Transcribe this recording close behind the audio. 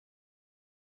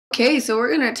Okay, so we're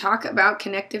going to talk about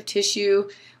connective tissue.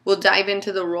 We'll dive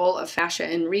into the role of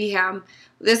fascia in rehab.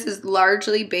 This is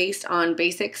largely based on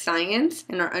basic science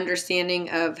and our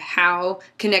understanding of how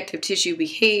connective tissue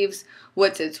behaves,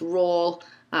 what's its role,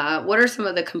 what are some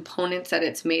of the components that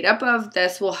it's made up of.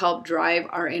 This will help drive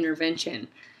our intervention.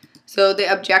 So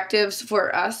the objectives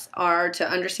for us are to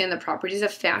understand the properties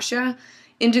of fascia,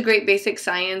 integrate basic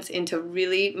science into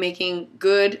really making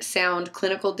good, sound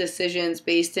clinical decisions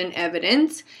based in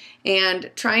evidence, and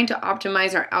trying to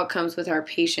optimize our outcomes with our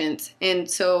patients. And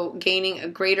so gaining a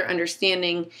greater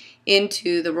understanding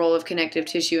into the role of connective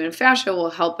tissue and fascia will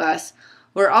help us.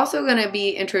 We're also going to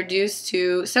be introduced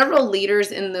to several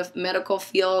leaders in the medical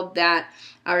field that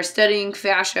are studying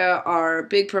fascia, are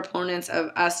big proponents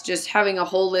of us just having a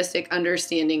holistic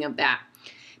understanding of that.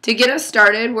 To get us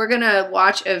started, we're going to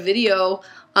watch a video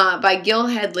by Gil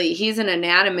Headley. He's an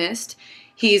anatomist.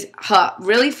 He's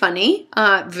really funny,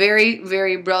 very,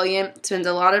 very brilliant, spends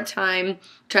a lot of time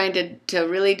trying to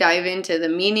really dive into the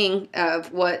meaning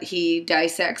of what he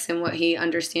dissects and what he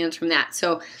understands from that.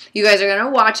 So you guys are going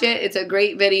to watch it. It's a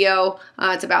great video.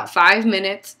 It's about 5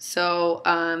 minutes, so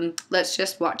let's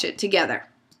just watch it together.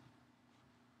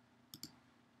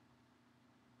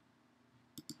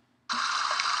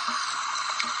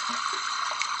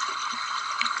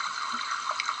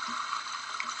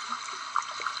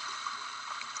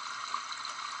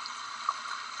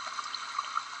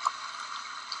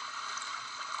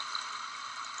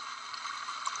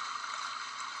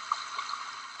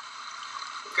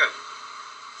 Good.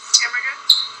 Am I good?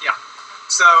 Yeah.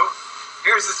 So,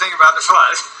 here's the thing about the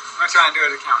fuzz. I'm going to try and do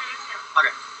it at count.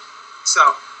 Okay.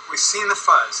 So, we've seen the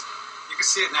fuzz. You can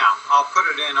see it now. I'll put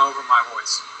it in over my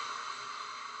voice.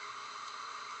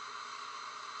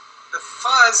 The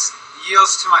fuzz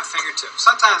yields to my fingertip.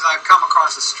 Sometimes I come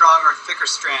across a stronger, thicker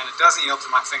strand. It doesn't yield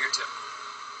to my fingertip.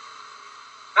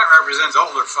 That represents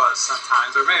older fuzz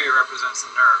sometimes, or maybe it represents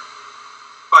the nerve.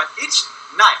 But each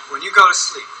night, when you go to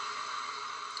sleep,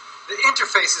 the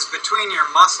interfaces between your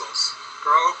muscles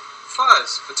grow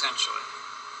fuzz, potentially.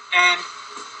 And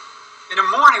in the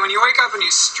morning, when you wake up and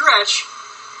you stretch,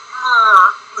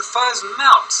 the fuzz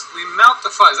melts. We melt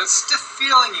the fuzz. That stiff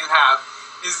feeling you have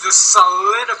is the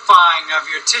solidifying of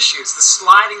your tissues. The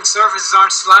sliding surfaces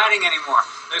aren't sliding anymore.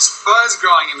 There's fuzz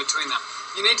growing in between them.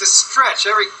 You need to stretch.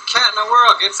 Every cat in the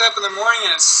world gets up in the morning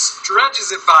and it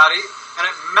stretches its body, and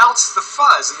it melts the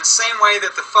fuzz in the same way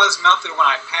that the fuzz melted when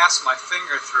I passed my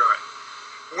finger through it.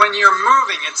 When you're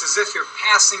moving, it's as if you're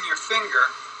passing your finger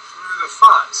through the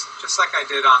fuzz, just like I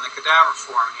did on the cadaver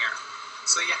form here.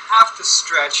 So you have to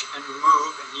stretch and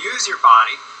move and use your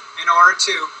body in order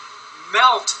to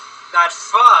melt that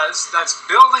fuzz that's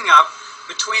building up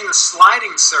between the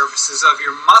sliding surfaces of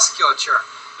your musculature.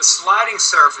 The sliding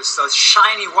surface, those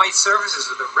shiny white surfaces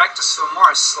of the rectus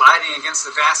femoris sliding against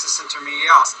the vastus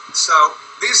intermedialis. So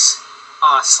these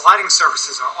sliding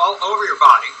surfaces are all over your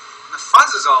body, and the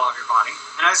fuzz is all over your body,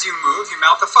 and as you move, you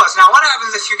melt the fuzz. Now what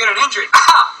happens if you get an injury?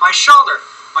 Ah! My shoulder!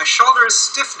 My shoulder is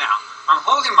stiff now. I'm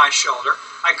holding my shoulder.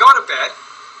 I go to bed.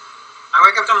 I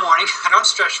wake up in the morning. I don't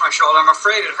stretch my shoulder. I'm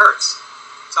afraid it hurts.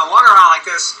 So I'm walking around like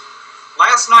this.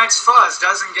 Last night's fuzz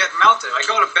doesn't get melted. I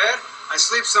go to bed. I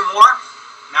sleep some more.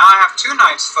 Now I have 2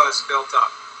 nights fuzz built up.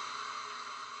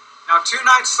 Now 2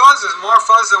 nights fuzz is more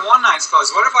fuzz than 1 night's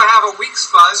fuzz. What if I have a week's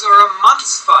fuzz or a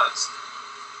month's fuzz?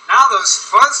 Now those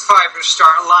fuzz fibers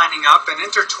start lining up and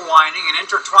intertwining and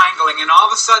intertwangling, and all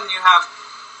of a sudden you have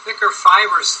thicker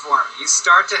fibers forming. You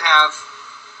start to have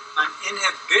an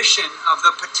inhibition of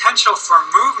the potential for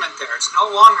movement there. It's no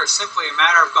longer simply a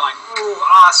matter of going, ooh,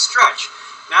 stretch.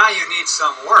 Now you need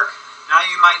some work. Now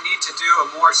you might need to do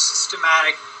a more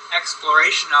systematic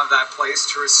exploration of that place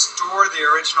to restore the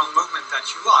original movement that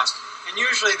you lost. And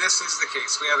usually this is the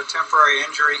case. We have a temporary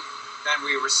injury, then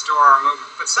we restore our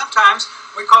movement. But sometimes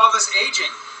we call this aging,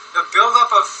 the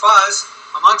buildup of fuzz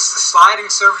amongst the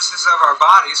sliding surfaces of our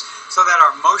bodies so that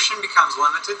our motion becomes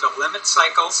limited, the limit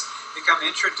cycles become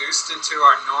introduced into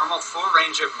our normal full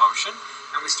range of motion,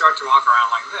 and we start to walk around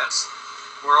like this.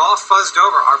 We're all fuzzed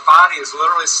over. Our body is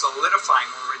literally solidifying.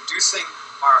 We're reducing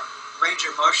our range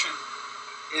of motion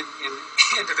in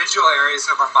individual areas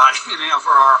of our body,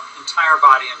 for our entire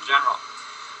body in general.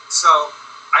 So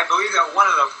I believe that one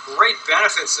of the great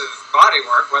benefits of body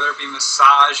work, whether it be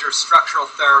massage or structural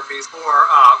therapies or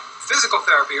physical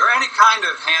therapy or any kind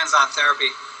of hands-on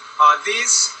therapy,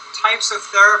 these types of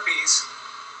therapies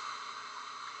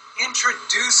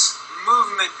introduce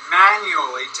movement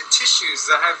manually to tissues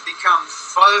that have become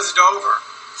fuzzed over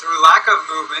through lack of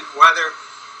movement, whether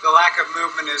the lack of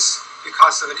movement is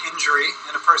because of an injury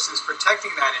and a person is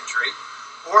protecting that injury,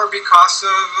 or because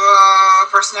of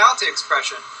personality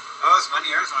expression. Oh, it was many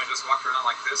years when I just walked around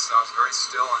like this, so I was very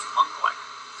still and monk-like.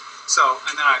 So,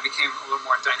 and then I became a little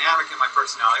more dynamic in my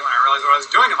personality when I realized what I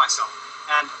was doing to myself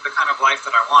and the kind of life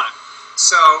that I wanted.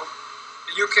 So,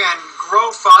 you can grow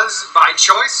fuzz by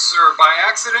choice or by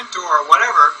accident or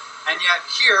whatever, and yet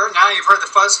here, now you've heard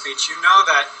the fuzz speech, you know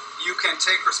that you can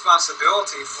take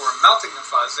responsibility for melting the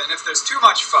fuzz, and if there's too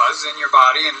much fuzz in your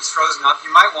body and it's frozen up,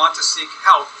 you might want to seek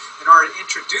help in order to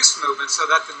introduce movement so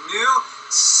that the new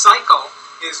cycle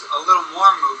is a little more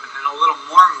movement and a little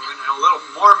more movement and a little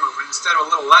more movement instead of a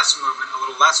little less movement, a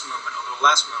little less movement, a little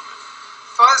less movement.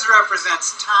 Fuzz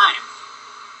represents time.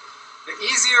 The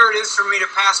easier it is for me to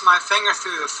pass my finger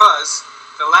through the fuzz,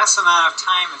 the less amount of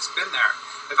time it's been there.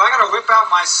 If I got to whip out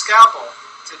my scalpel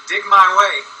to dig my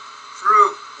way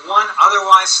through one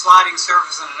otherwise sliding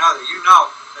surface and another, you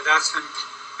know that that's been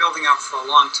building up for a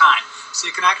long time. So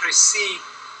you can actually see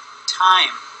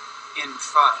time in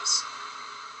fuzz.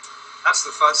 That's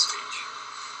the fuzz speech.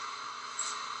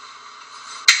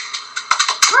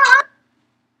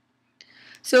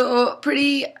 So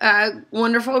pretty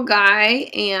wonderful guy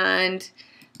and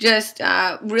just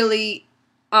really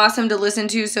awesome to listen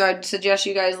to. So I'd suggest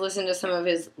you guys listen to some of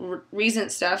his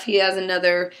recent stuff. He has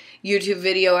another YouTube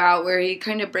video out where he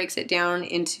kind of breaks it down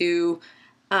into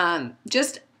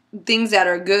just things that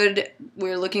are good,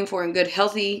 we're looking for in good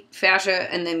healthy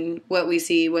fascia, and then what we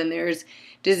see when there's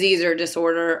disease or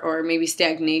disorder or maybe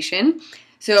stagnation.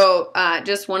 So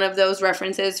just one of those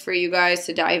references for you guys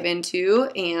to dive into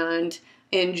and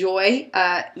enjoy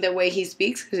the way he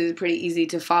speaks, because it's pretty easy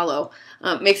to follow.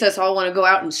 Makes us all want to go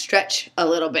out and stretch a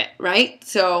little bit, right?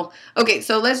 So, okay,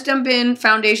 so let's jump in.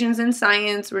 Foundations in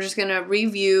science. We're just going to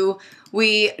review.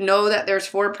 We know that there's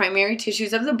 4 primary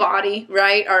tissues of the body,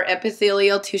 right? Our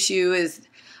epithelial tissue is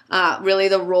really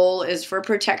the role is for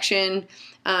protection,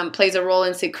 plays a role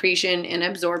in secretion and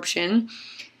absorption.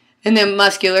 And then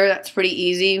muscular, that's pretty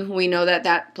easy. We know that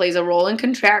that plays a role in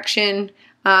contraction.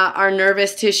 Our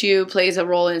nervous tissue plays a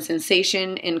role in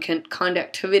sensation and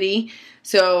conductivity.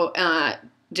 So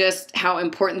just how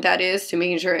important that is to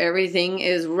making sure everything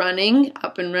is running,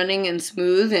 up and running and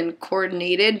smooth and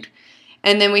coordinated.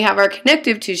 And then we have our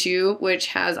connective tissue, which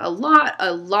has a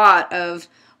lot of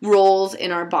roles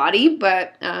in our body,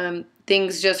 but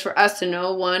things just for us to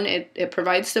know. One, it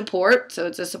provides support, so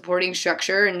it's a supporting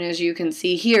structure. And as you can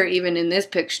see here, even in this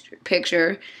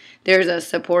picture, there's a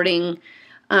supporting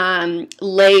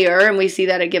layer, and we see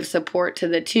that it gives support to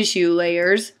the tissue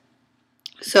layers.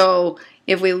 So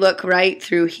if we look right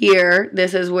through here,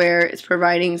 this is where it's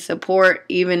providing support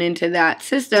even into that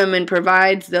system and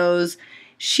provides those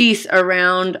sheaths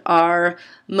around our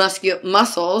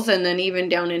muscles and then even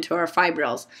down into our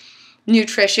fibrils.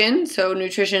 Nutrition, so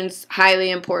nutrition's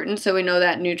highly important. So we know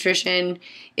that nutrition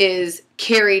is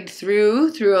carried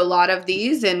through a lot of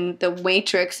these, and the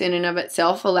matrix in and of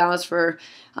itself allows for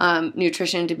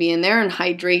nutrition to be in there. And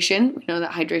hydration, we know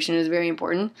that hydration is very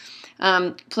important.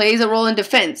 Plays a role in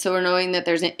defense, so we're knowing that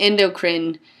there's an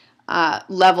endocrine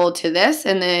level to this.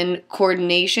 And then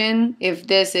coordination, if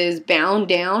this is bound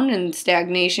down and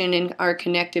stagnation in our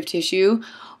connective tissue,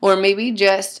 or maybe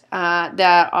just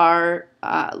that our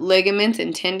ligaments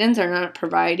and tendons are not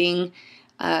providing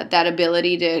that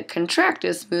ability to contract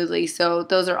as smoothly. So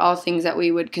those are all things that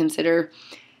we would consider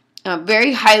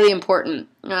very highly important.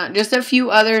 Just a few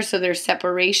others. So there's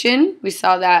separation. We see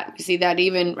that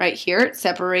even right here. It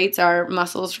separates our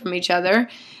muscles from each other.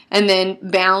 And then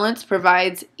balance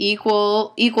provides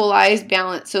equalized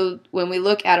balance. So when we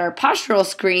look at our postural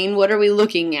screen, what are we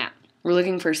looking at? We're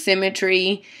looking for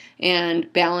symmetry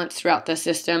and balance throughout the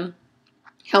system.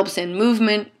 Helps in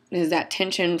movement, is that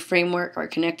tension framework or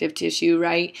connective tissue,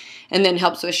 right? And then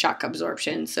helps with shock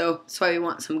absorption. So that's why we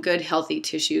want some good healthy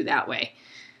tissue that way.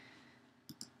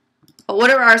 What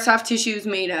are our soft tissues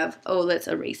made of? Oh, let's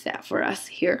erase that for us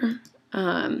here.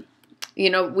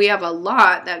 We have a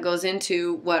lot that goes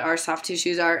into what our soft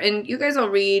tissues are. And you guys will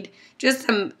read just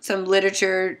some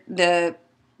literature. The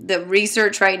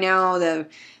research right now,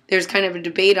 there's kind of a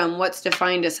debate on what's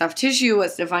defined as soft tissue,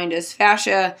 what's defined as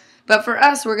fascia. But for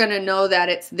us, we're going to know that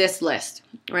it's this list,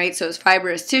 right? So it's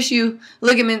fibrous tissue,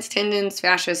 ligaments, tendons,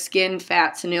 fascia, skin,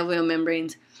 fat, synovial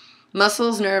membranes,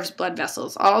 muscles, nerves, blood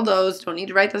vessels. All those, don't need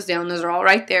to write those down. Those are all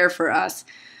right there for us.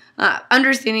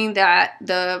 Understanding that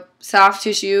the soft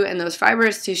tissue and those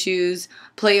fibrous tissues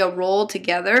play a role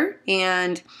together,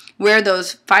 and where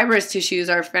those fibrous tissues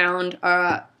are found,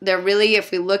 they're really,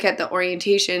 if we look at the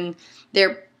orientation,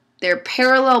 they're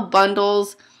parallel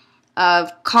bundles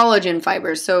of collagen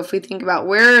fibers. So if we think about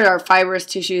where our fibrous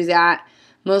tissues at,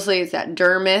 mostly it's that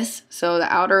dermis, so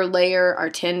the outer layer, our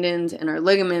tendons and our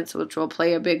ligaments, which will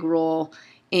play a big role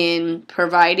in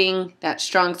providing that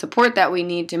strong support that we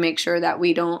need to make sure that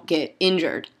we don't get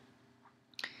injured.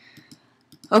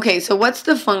 Okay, so what's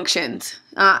the functions?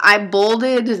 I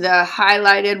bolded the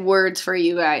highlighted words for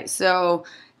you guys. So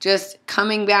just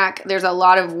coming back, there's a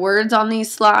lot of words on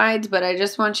these slides, but I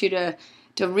just want you to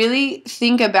really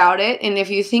think about it. And if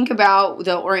you think about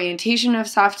the orientation of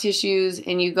soft tissues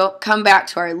and you come back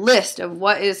to our list of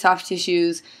what is soft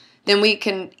tissues, then we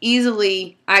can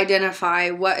easily identify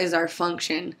what is our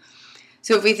function.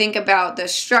 So if we think about the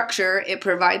structure, it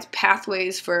provides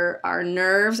pathways for our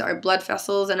nerves, our blood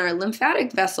vessels, and our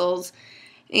lymphatic vessels.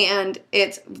 And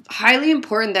it's highly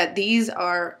important that these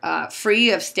are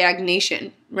free of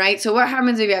stagnation, right? So what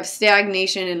happens if you have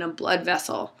stagnation in a blood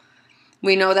vessel?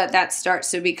 We know that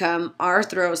starts to become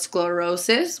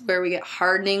atherosclerosis, where we get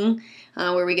hardening,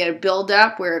 where we get a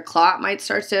buildup, where a clot might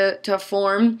start to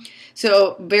form.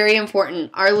 So very important.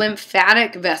 Our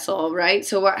lymphatic vessel, right?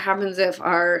 So what happens if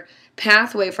our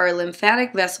pathway for our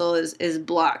lymphatic vessel is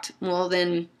blocked? Well,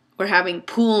 then we're having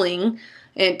pooling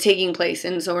and taking place,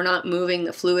 and so we're not moving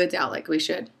the fluids out like we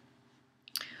should.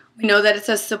 We know that it's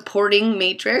a supporting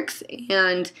matrix,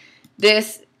 and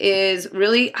this is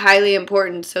really highly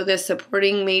important. So this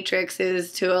supporting matrix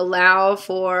is to allow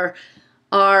for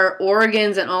our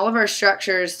organs and all of our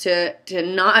structures to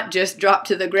not just drop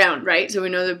to the ground, right? So we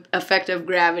know the effect of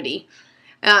gravity.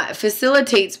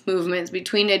 Facilitates movements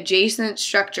between adjacent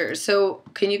structures. So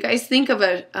can you guys think of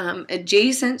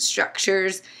adjacent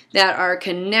structures that are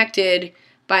connected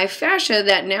by fascia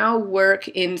that now work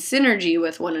in synergy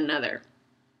with one another?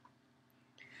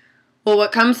 Well,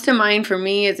 what comes to mind for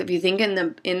me is if you think in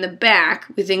the back,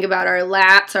 we think about our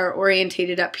lats are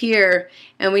orientated up here,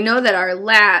 and we know that our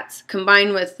lats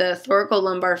combined with the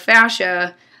thoracolumbar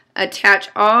fascia attach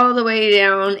all the way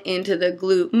down into the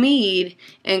glute med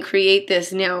and create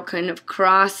this now kind of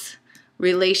cross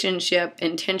relationship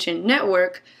and tension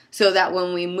network, so that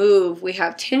when we move, we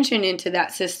have tension into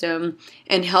that system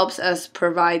and helps us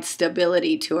provide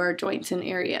stability to our joints and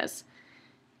areas.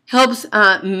 Helps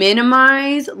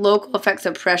minimize local effects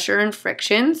of pressure and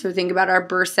friction. So think about our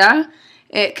bursa.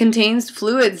 It contains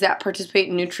fluids that participate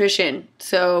in nutrition,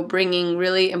 so bringing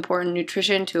really important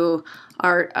nutrition to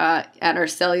our at our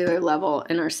cellular level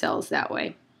in our cells that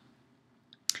way.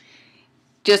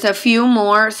 Just a few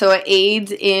more. So it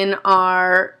aids in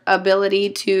our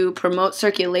ability to promote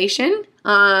circulation,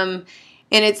 and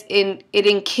it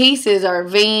encases our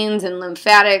veins and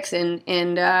lymphatics, and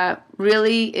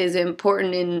really is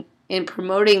important in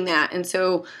promoting that. And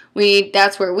so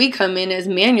that's where we come in as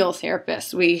manual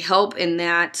therapists. We help in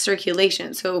that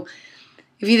circulation. So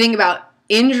if you think about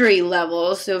injury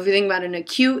levels, so if you think about an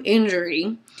acute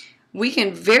injury, we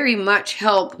can very much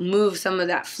help move some of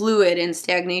that fluid and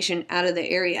stagnation out of the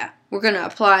area. We're going to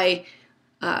apply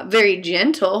very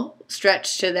gentle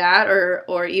stretch to that,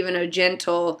 or even a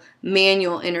gentle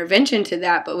manual intervention to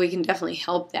that, but we can definitely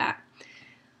help that.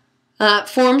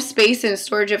 Form space and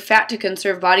storage of fat to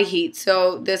conserve body heat.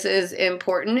 So this is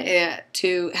important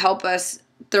to help us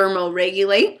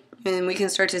thermoregulate, and we can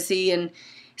start to see in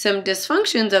some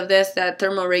dysfunctions of this that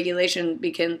thermoregulation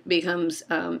becomes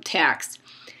taxed.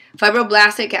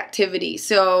 Fibroblastic activity.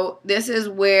 So this is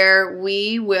where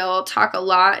we will talk a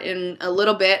lot in a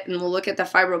little bit, and we'll look at the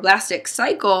fibroblastic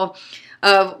cycle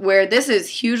of where this is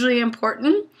hugely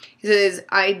important. It is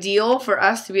ideal for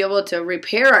us to be able to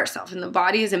repair ourselves, and the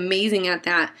body is amazing at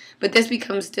that. But this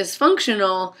becomes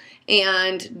dysfunctional,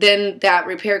 and then that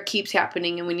repair keeps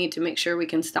happening, and we need to make sure we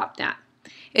can stop that.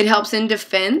 It helps in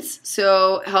defense,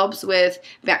 so it helps with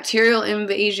bacterial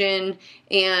invasion,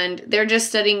 and they're just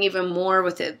studying even more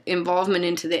with the involvement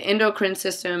into the endocrine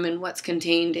system and what's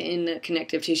contained in the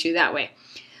connective tissue that way.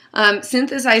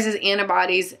 Synthesizes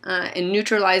antibodies and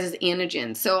neutralizes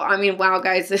antigens. So, I mean, wow,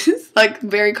 guys, this is like a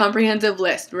very comprehensive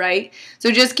list, right?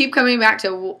 So just keep coming back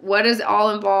to what is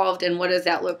all involved and what does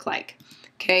that look like.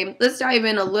 Okay, let's dive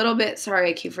in a little bit. Sorry,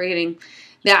 I keep forgetting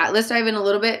that. Let's dive in a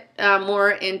little bit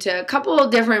more into a couple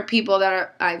of different people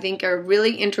that I think are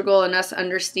really integral in us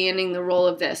understanding the role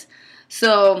of this.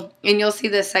 So, and you'll see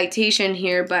the citation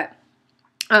here, but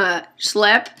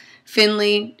Schlepp,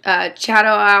 Finley,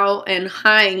 Chadow, and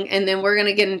Hine, and then we're going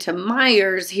to get into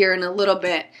Myers here in a little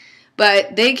bit.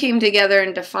 But they came together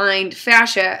and defined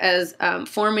fascia as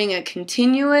forming a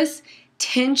continuous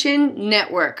tension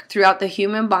network throughout the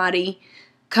human body,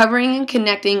 covering and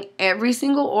connecting every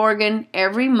single organ,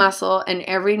 every muscle, and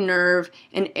every nerve,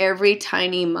 and every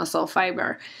tiny muscle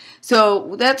fiber.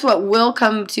 So that's what we'll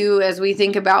come to as we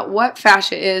think about what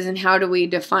fascia is and how do we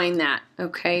define that,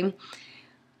 okay?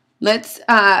 Let's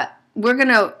we're going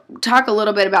to talk a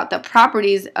little bit about the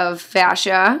properties of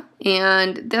fascia,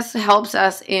 and this helps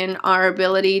us in our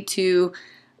ability to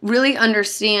really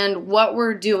understand what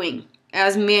we're doing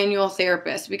as manual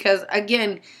therapists. Because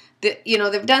again,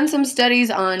 they've done some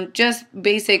studies on just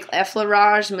basic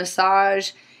effleurage,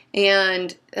 massage,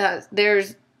 and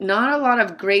there's not a lot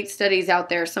of great studies out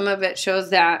there. Some of it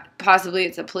shows that possibly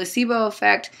it's a placebo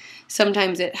effect.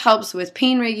 Sometimes it helps with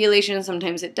pain regulation,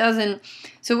 sometimes it doesn't.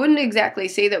 So I wouldn't exactly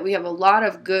say that we have a lot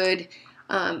of good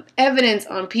evidence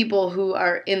on people who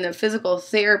are in the physical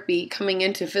therapy, coming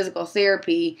into physical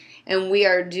therapy, and we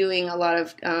are doing a lot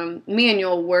of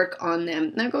manual work on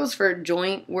them. That goes for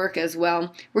joint work as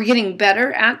well. We're getting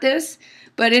better at this,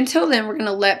 but until then, we're going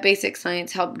to let basic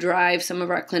science help drive some of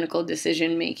our clinical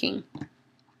decision making.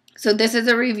 So this is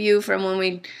a review from when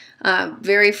we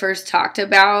very first talked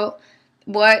about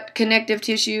what connective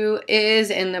tissue is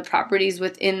and the properties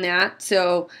within that.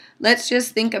 So let's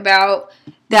just think about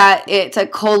that it's a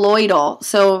colloidal.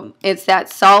 So it's that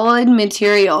solid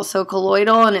material. So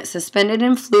colloidal, and it's suspended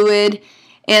in fluid,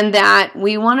 and that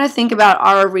we want to think about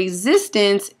our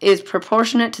resistance is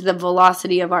proportionate to the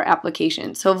velocity of our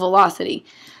application. So velocity.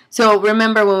 So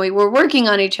remember, when we were working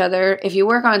on each other, if you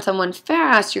work on someone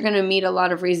fast, you're going to meet a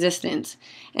lot of resistance.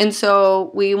 And so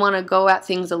we want to go at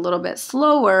things a little bit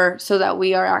slower so that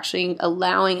we are actually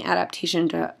allowing adaptation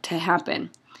to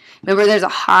happen. Remember, there's a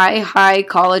high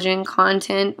collagen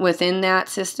content within that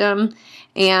system,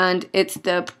 and it's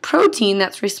the protein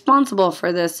that's responsible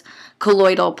for this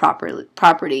colloidal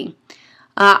property.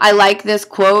 I like this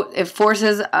quote: if force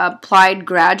is applied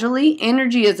gradually,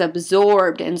 energy is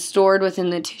absorbed and stored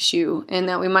within the tissue, and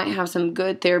that we might have some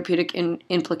good therapeutic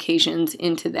implications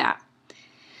into that.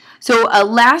 So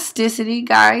elasticity,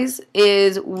 guys,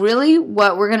 is really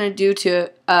what we're going to do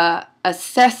to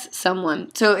assess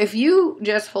someone. So if you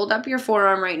just hold up your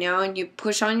forearm right now and you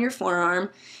push on your forearm,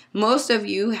 most of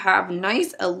you have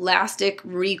nice elastic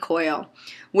recoil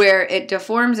where it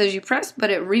deforms as you press, but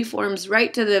it reforms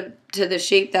right to the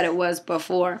shape that it was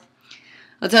before.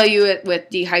 I'll tell you, with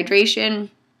dehydration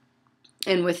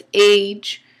and with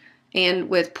age and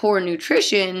with poor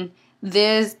nutrition,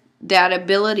 that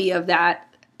ability of that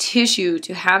tissue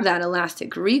to have that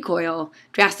elastic recoil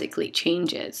drastically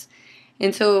changes.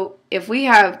 And so if we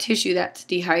have tissue that's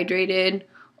dehydrated,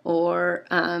 or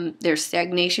there's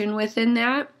stagnation within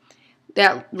that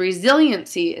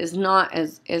resiliency is not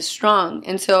as strong.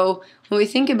 And so when we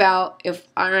think about, if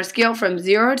on a scale from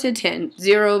 0 to 10,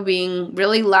 0 being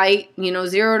really light,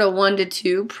 0 to 1 to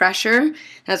 2 pressure,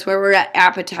 that's where we're at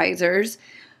appetizers,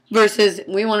 versus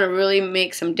we want to really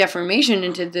make some deformation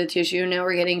into the tissue, now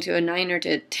we're getting to a 9 or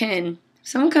to 10. If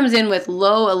someone comes in with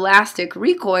low elastic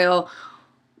recoil,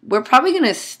 we're probably going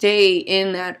to stay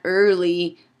in that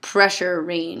early pressure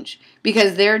range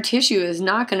because their tissue is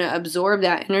not going to absorb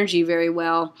that energy very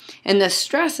well, and the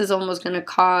stress is almost going to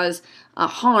cause a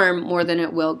harm more than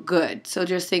it will good. So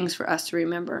just things for us to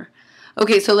remember.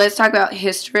 Okay, so let's talk about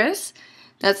hysteresis.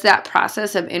 That's that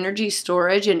process of energy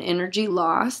storage and energy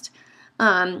lost.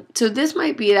 So this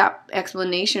might be that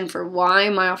explanation for why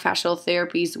myofascial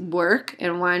therapies work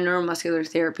and why neuromuscular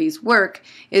therapies work,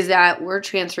 is that we're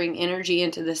transferring energy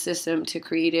into the system to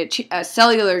create a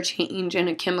cellular change and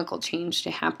a chemical change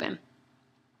to happen.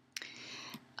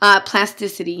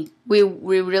 Plasticity. We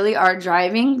really are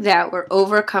driving that. We're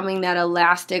overcoming that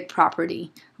elastic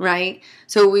property, right?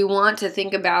 So we want to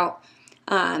think about,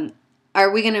 are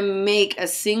we going to make a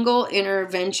single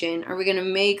intervention? Are we going to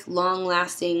make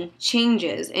long-lasting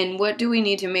changes? And what do we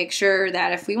need to make sure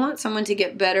that if we want someone to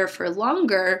get better for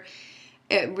longer,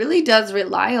 it really does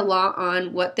rely a lot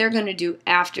on what they're going to do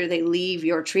after they leave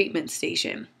your treatment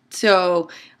station. So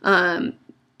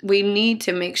we need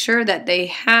to make sure that they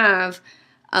have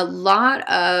a lot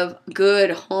of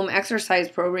good home exercise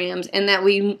programs, and that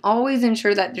we always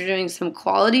ensure that they're doing some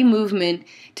quality movement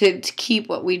to keep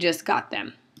what we just got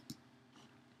them.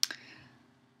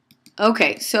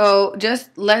 Okay, so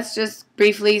let's just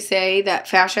briefly say that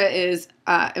fascia is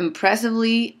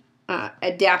impressively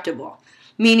adaptable,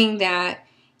 meaning that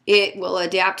it will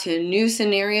adapt to new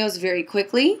scenarios very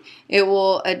quickly. It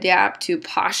will adapt to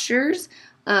postures.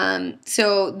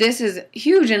 So this is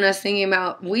huge in us thinking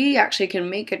about, we actually can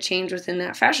make a change within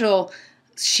that fascial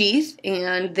sheath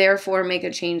and therefore make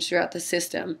a change throughout the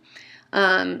system.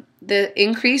 The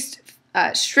increased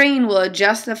strain will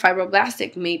adjust the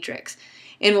fibroblastic matrix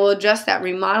and will adjust that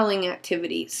remodeling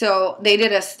activity. So they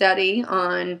did a study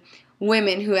on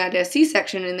women who had a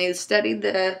C-section, and they studied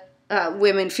the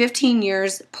women 15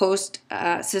 years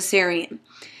post-cesarean.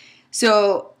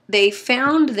 So they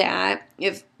found that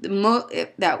if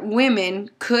that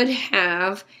women could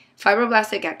have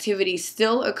fibroblastic activity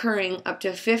still occurring up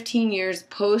to 15 years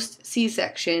post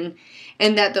C-section,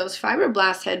 and that those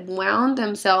fibroblasts had wound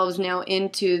themselves now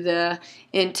into the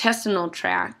intestinal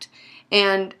tract.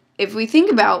 And if we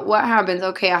think about what happens,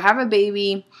 okay, I have a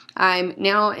baby, I'm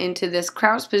now into this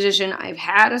crouch position, I've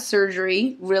had a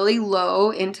surgery really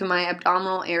low into my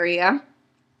abdominal area.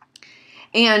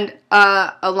 And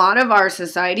a lot of our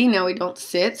society, now we don't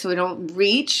sit, so we don't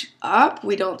reach up,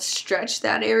 we don't stretch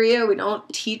that area, we don't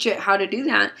teach it how to do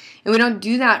that, and we don't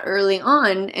do that early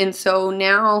on, and so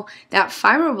now that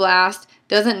fibroblast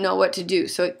doesn't know what to do,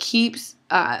 so it keeps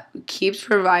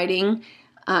providing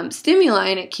stimuli,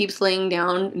 and it keeps laying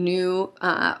down new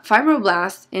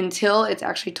fibroblasts until it's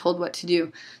actually told what to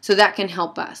do, so that can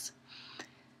help us.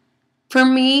 For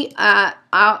me,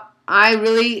 I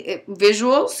really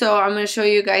visual, so I'm going to show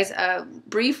you guys a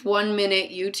brief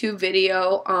 1-minute YouTube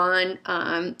video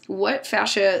on what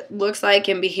fascia looks like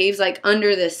and behaves like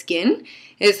under the skin.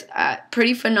 It's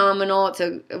pretty phenomenal. It's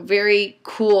a very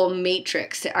cool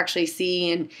matrix to actually see,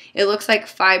 and it looks like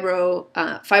fibro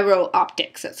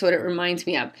optics. That's what it reminds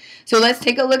me of. So let's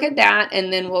take a look at that,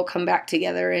 and then we'll come back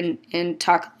together and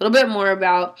talk a little bit more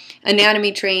about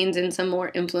anatomy trains and some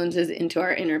more influences into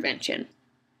our intervention.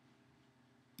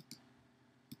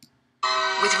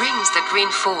 With rings that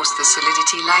reinforce the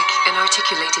solidity like an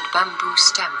articulated bamboo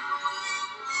stem.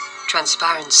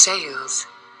 Transparent sails,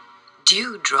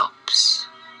 dewdrops.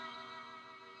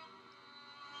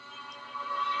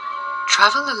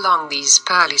 Travel along these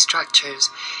pearly structures,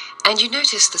 and you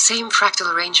notice the same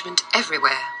fractal arrangement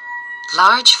everywhere.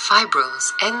 Large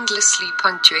fibrils endlessly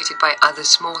punctuated by other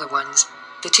smaller ones.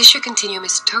 The tissue continuum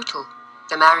is total,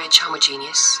 the marriage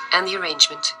homogeneous, and the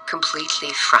arrangement completely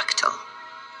fractal.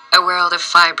 A world of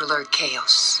fibrillar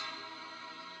chaos.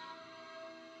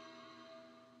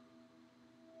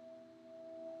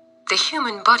 The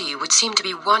human body would seem to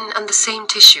be one and the same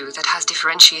tissue that has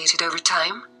differentiated over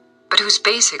time, but whose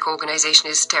basic organization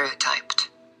is stereotyped.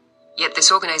 Yet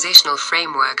this organizational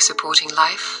framework supporting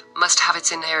life must have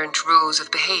its inherent rules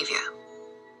of behavior.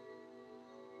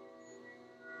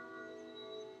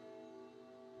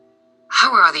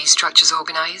 How are these structures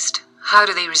organized? How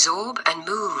do they resorb and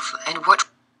move, and what?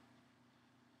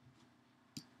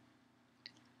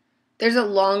 There's a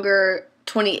longer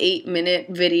 28-minute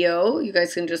video. You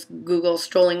guys can just Google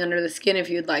strolling under the skin if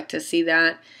you'd like to see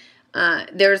that.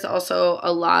 There's also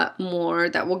a lot more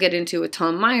that we'll get into with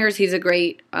Tom Myers. He's a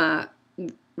great,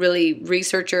 really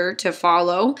researcher to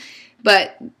follow.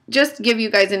 But just to give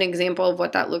you guys an example of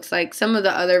what that looks like, some of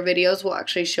the other videos will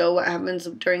actually show what happens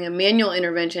during a manual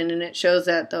intervention, and it shows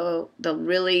that the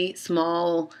really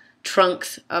small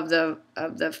trunks of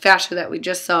the fascia that we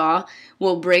just saw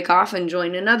will break off and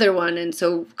join another one, and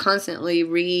so constantly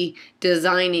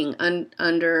redesigning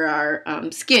under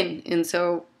our skin, and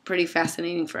so pretty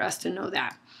fascinating for us to know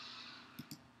that.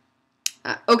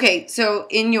 Okay, so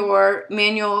in your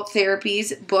manual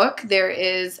therapies book, there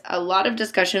is a lot of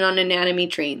discussion on anatomy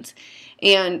trains,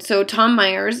 and so Tom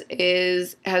Myers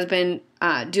has been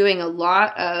doing a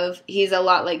lot of. He's a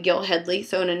lot like Gil Hedley,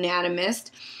 so an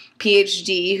anatomist,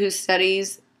 PhD, who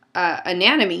studies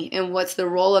anatomy and what's the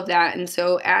role of that. And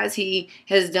so as he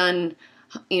has done,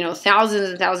 thousands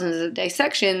and thousands of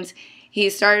dissections, he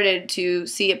started to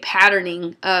see a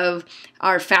patterning of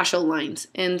our fascial lines.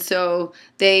 And so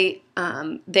they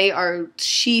are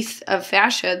sheaths of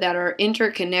fascia that are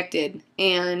interconnected.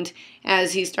 And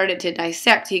as he started to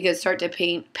dissect, he could start to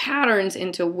paint patterns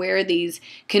into where these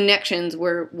connections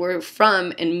were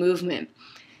from and movement.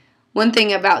 One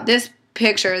thing about this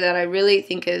picture that I really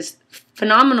think is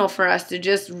phenomenal for us to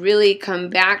just really come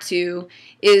back to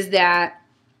is that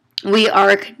we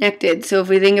are connected. So if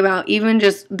we think about even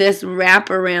just this wrap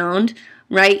around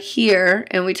right here,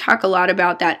 and we talk a lot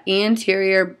about that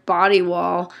anterior body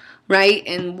wall, right,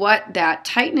 and what that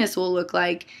tightness will look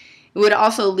like, it would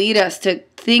also lead us to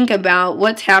think about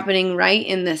what's happening right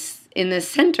in the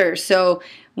center. So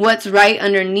what's right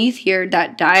underneath here,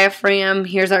 that diaphragm,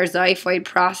 here's our xiphoid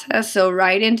process, so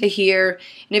right into here.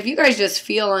 And if you guys just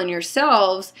feel on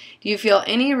yourselves, do you feel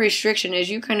any restriction as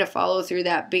you kind of follow through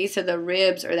that base of the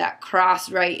ribs or that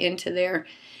cross right into there?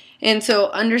 And so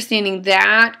understanding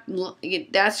that,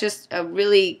 that's just a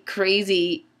really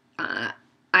crazy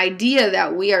idea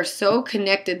that we are so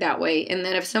connected that way, and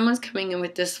that if someone's coming in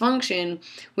with dysfunction,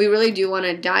 we really do want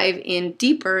to dive in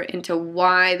deeper into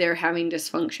why they're having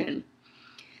dysfunction.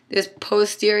 This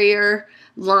posterior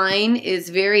line is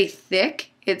very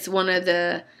thick. It's one of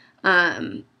the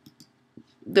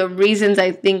reasons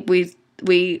I think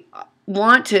we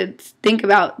want to think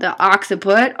about the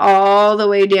occiput all the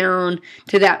way down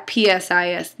to that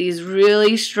PSIS, these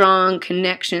really strong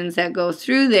connections that go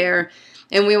through there.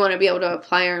 And we want to be able to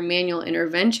apply our manual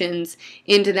interventions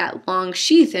into that long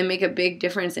sheath and make a big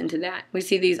difference into that. We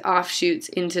see these offshoots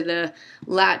into the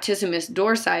latissimus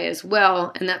dorsi as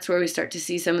well, and that's where we start to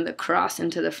see some of the cross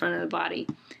into the front of the body.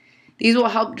 These will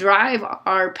help drive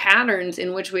our patterns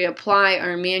in which we apply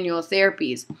our manual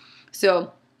therapies.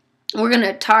 So we're going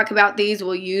to talk about these.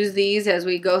 We'll use these as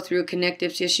we go through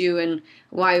connective tissue and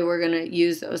why we're going to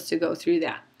use those to go through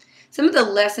that. Some of the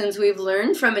lessons we've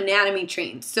learned from anatomy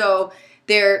trains. So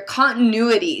they're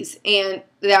continuities, and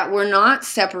that we're not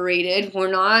separated,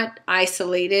 we're not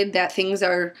isolated, that things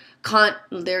are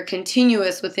they're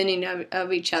continuous within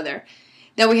of each other.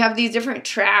 That we have these different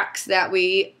tracks that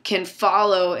we can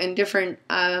follow and different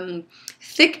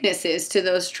thicknesses to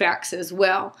those tracks as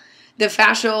well. The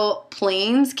fascial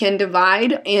planes can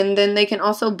divide, and then they can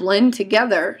also blend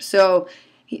together. So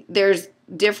there's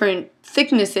different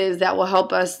thicknesses that will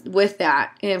help us with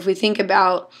that. And if we think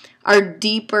about our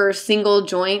deeper single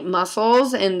joint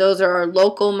muscles, and those are our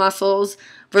local muscles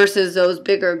versus those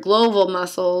bigger global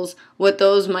muscles, what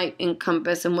those might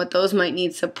encompass and what those might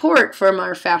need support from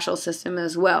our fascial system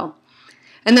as well.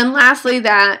 And then lastly,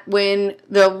 that when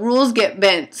the rules get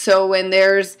bent, so when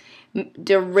there's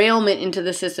derailment into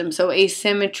the system, so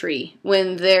asymmetry,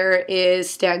 when there is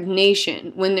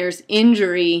stagnation, when there's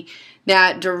injury,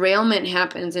 that derailment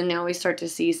happens, and now we start to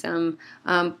see some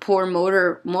poor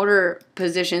motor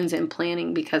positions and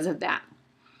planning because of that.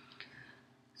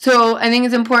 So I think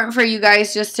it's important for you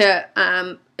guys just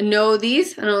to know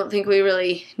these. I don't think we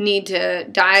really need to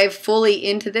dive fully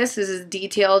into this. This is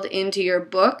detailed into your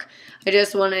book. I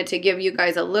just wanted to give you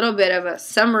guys a little bit of a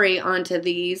summary onto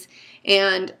these,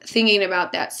 and thinking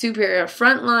about that superior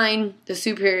front line, the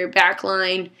superior back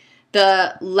line,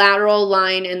 the lateral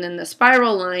line, and then the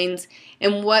spiral lines,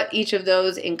 and what each of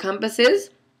those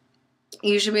encompasses.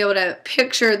 You should be able to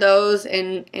picture those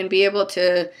and be able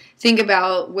to think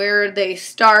about where they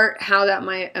start, how that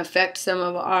might affect some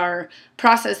of our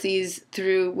processes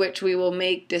through which we will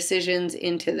make decisions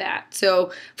into that.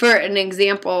 So for an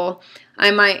example, I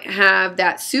might have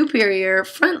that superior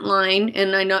front line,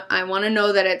 and I want to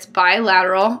know that it's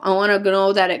bilateral. I want to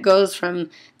know that it goes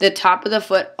from the top of the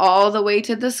foot all the way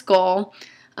to the skull.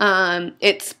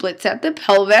 It splits at the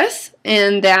pelvis,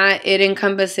 and that it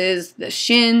encompasses the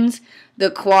shins, the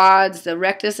quads, the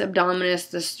rectus abdominis,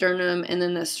 the sternum, and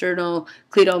then the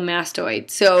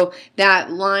sternocleidomastoid. So that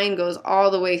line goes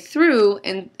all the way through,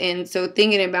 and so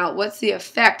thinking about what's the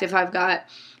effect if I've got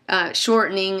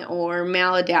shortening or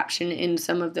maladaptation in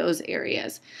some of those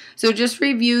areas. So just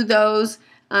review those.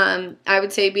 I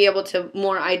would say be able to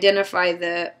more identify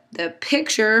the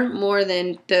picture more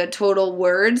than the total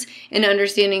words, and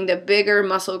understanding the bigger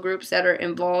muscle groups that are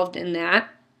involved in that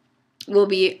will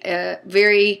be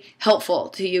very helpful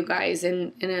to you guys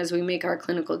and as we make our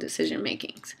clinical decision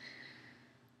makings.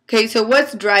 Okay, so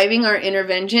what's driving our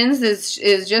interventions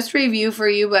is just review for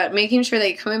you, but making sure that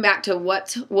you're coming back to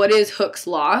what is Hooke's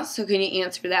Law. So can you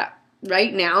answer that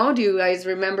right now? Do you guys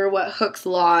remember what Hooke's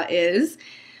Law is?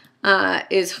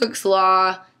 Is Hooke's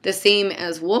Law the same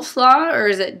as Wolff's Law, or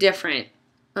is it different?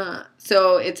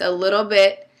 So it's a little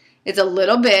bit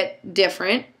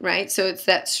different, right? So it's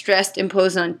that stress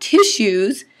imposed on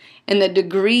tissues and the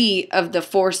degree of the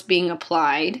force being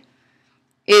applied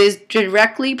is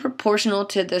directly proportional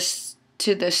to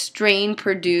the strain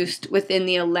produced within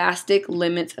the elastic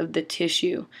limits of the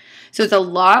tissue. So it's a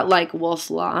lot like Wolff's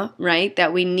Law, right?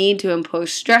 That we need to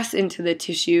impose stress into the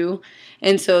tissue,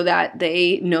 and so that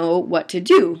they know what to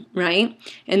do, right?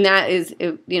 And that is,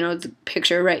 the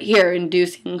picture right here,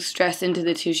 inducing stress into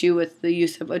the tissue with the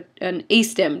use of an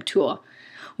A-stem tool.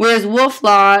 Whereas Wolff's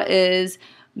Law is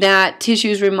that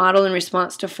tissues remodel in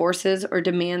response to forces or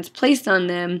demands placed on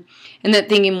them, and that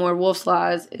thinking more Wolff's Law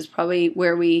is probably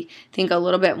where we think a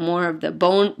little bit more of the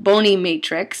bony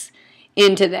matrix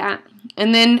into that.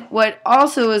 And then what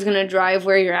also is going to drive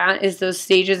where you're at is those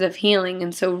stages of healing.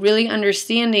 And so really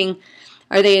understanding,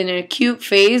 are they in an acute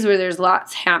phase where there's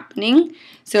lots happening?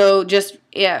 So just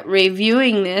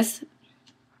reviewing this,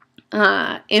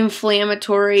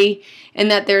 inflammatory, and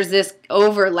that there's this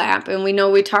overlap. And we know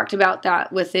we talked about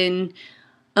that within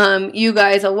you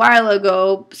guys a while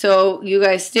ago. So you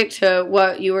guys stick to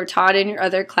what you were taught in your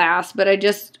other class. But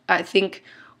I think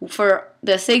for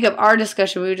the sake of our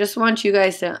discussion, we just want you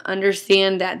guys to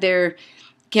understand that there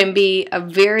can be a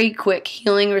very quick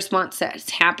healing response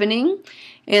that's happening,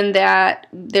 and that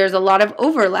there's a lot of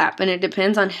overlap, and it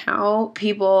depends on how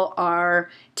people are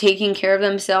taking care of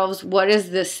themselves. What is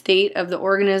the state of the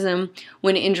organism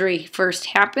when injury first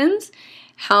happens?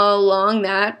 How long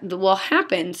that will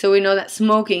happen. So we know that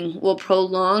smoking will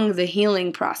prolong the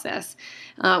healing process.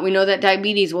 We know that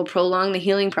diabetes will prolong the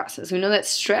healing process. We know that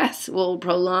stress will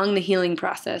prolong the healing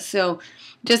process. So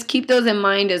just keep those in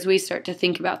mind as we start to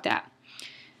think about that.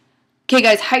 Okay,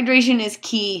 guys, hydration is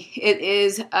key. It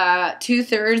is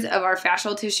 2/3 of our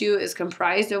fascial tissue is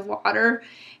comprised of water.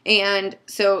 And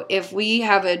so if we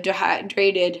have a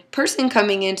dehydrated person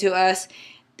coming into us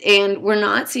and we're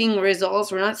not seeing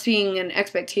results, we're not seeing an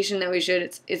expectation that we should,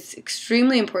 it's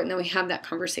extremely important that we have that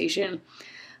conversation.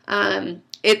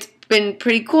 It's been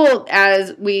pretty cool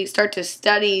as we start to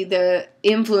study the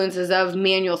influences of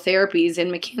manual therapies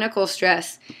and mechanical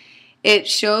stress. It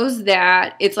shows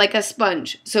that it's like a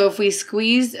sponge. So if we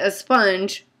squeeze a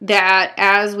sponge, that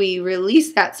as we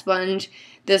release that sponge,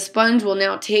 the sponge will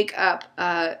now take up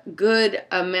a good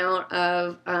amount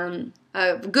of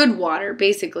good water,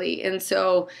 basically. And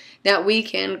so that we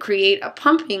can create a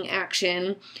pumping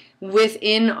action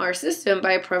within our system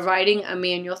by providing a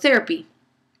manual therapy.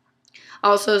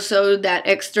 Also, so that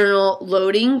external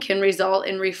loading can result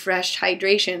in refreshed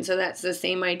hydration. So that's the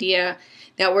same idea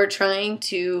that we're trying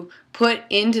to put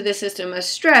into the system a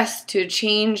stress to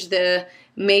change the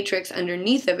matrix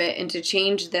underneath of it and to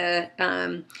change the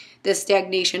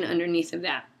stagnation underneath of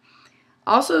that.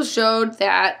 Also showed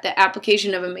that the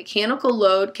application of a mechanical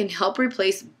load can help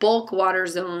replace bulk water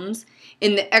zones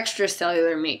in the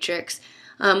extracellular matrix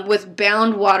with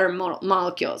bound water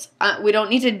molecules. We don't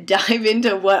need to dive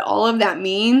into what all of that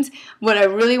means. What I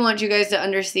really want you guys to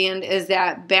understand is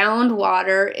that bound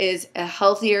water is a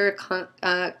healthier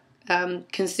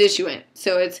constituent.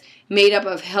 So it's made up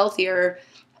of healthier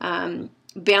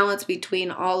balance between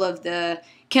all of the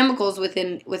chemicals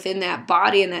within that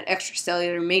body and that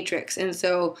extracellular matrix. And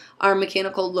so our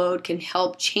mechanical load can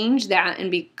help change that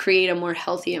and create a more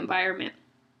healthy environment.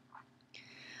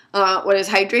 What does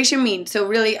hydration mean? So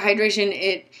really,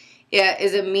 hydration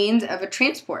is a means of a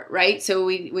transport, right? So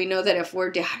we know that if we're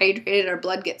dehydrated, our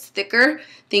blood gets thicker,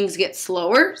 things get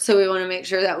slower. So we want to make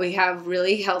sure that we have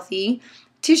really healthy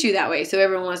tissue that way. So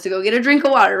everyone wants to go get a drink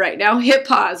of water right now. Hit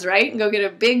pause, right? And go get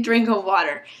a big drink of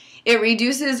water. It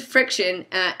reduces friction,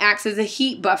 acts as a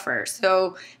heat buffer.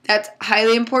 So that's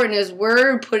highly important as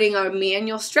we're putting our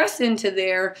manual stress into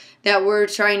there, that we're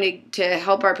trying to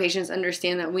help our patients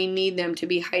understand that we need them to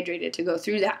be hydrated to go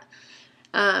through that.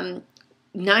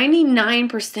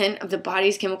 99% of the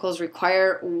body's chemicals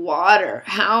require water.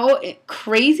 How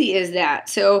crazy is that?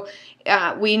 So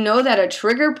we know that a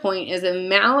trigger point is a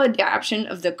maladaptation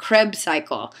of the Krebs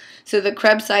cycle. So the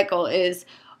Krebs cycle is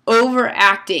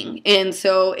overacting, and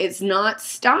so it's not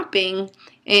stopping,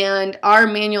 and our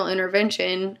manual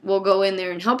intervention will go in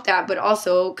there and help that. But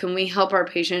also, can we help our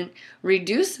patient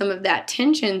reduce some of that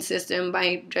tension system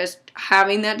by just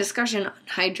having that discussion on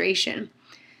hydration?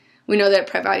 We know that it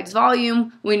provides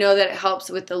volume. We know that it helps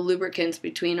with the lubricants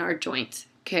between our joints.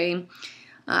 Okay.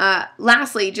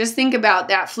 Lastly, just think about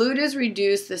that fluid is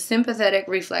reduced, the sympathetic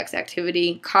reflex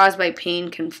activity caused by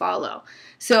pain can follow.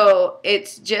 So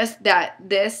it's just that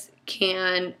this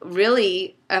can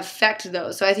really affect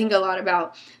those. So I think a lot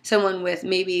about someone with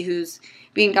maybe who's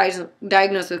being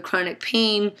diagnosed with chronic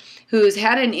pain, who's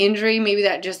had an injury, maybe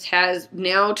that just has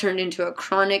now turned into a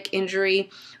chronic injury.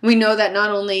 We know that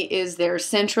not only is there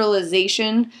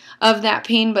centralization of that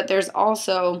pain, but there's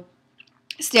also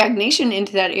stagnation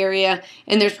into that area,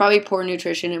 and there's probably poor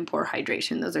nutrition and poor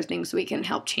hydration. Those are things we can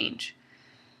help change.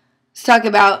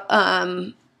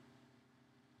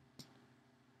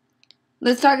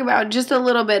 Let's talk about just a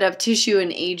little bit of tissue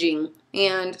and aging.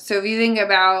 And so if you think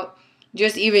about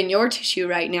just even your tissue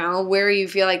right now, where you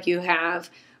feel like you have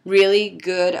really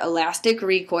good elastic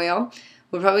recoil,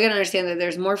 we're probably going to understand that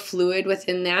there's more fluid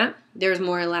within that. There's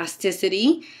more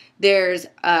elasticity. There's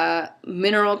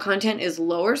mineral content is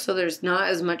lower, so there's not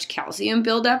as much calcium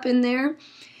buildup in there.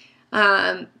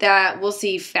 That we'll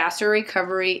see faster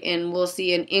recovery, and we'll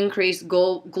see an increased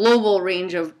global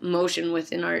range of motion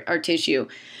within our tissue.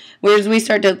 Whereas we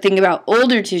start to think about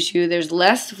older tissue, there's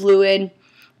less fluid,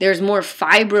 there's more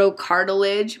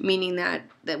fibrocartilage, meaning that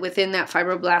within that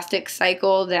fibroblastic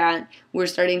cycle that we're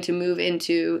starting to move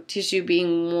into tissue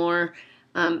being more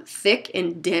thick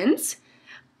and dense.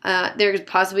 There's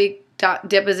possibly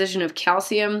deposition of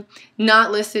calcium,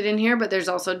 not listed in here, but there's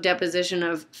also deposition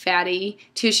of fatty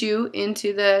tissue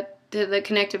into the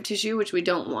connective tissue, which we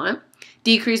don't want.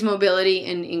 Decreased mobility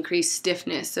and increased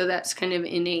stiffness, so that's kind of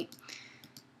innate.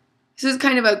 This is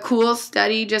kind of a cool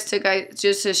study just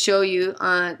to show you.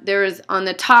 There is on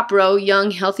the top row young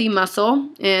healthy muscle,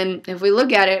 and if we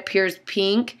look at it, it appears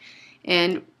pink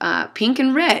and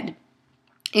red.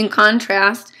 In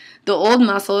contrast, the old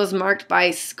muscle is marked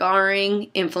by scarring,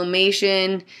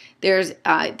 inflammation. There's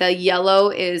the yellow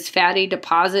is fatty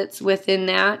deposits within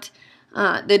that.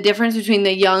 The difference between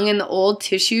the young and the old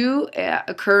tissue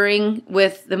occurring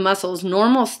with the muscle's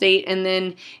normal state, and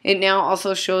then it now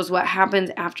also shows what happens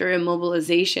after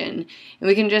immobilization. And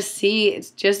we can just see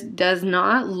it just does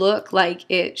not look like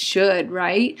it should,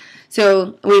 right?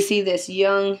 So we see this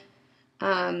young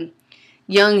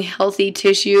healthy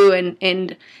tissue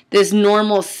and this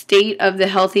normal state of the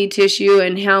healthy tissue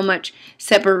and how much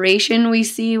separation we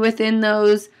see within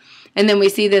those. And then we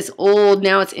see this old,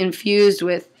 now it's infused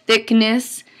with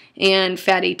thickness and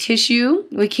fatty tissue.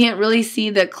 We can't really see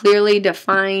the clearly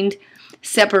defined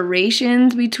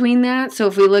separations between that. So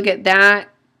if we look at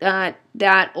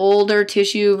that older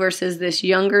tissue versus this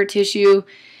younger tissue,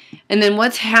 and then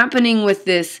what's happening with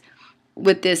this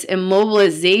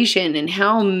immobilization and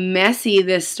how messy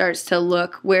this starts to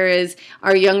look, whereas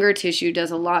our younger tissue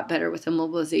does a lot better with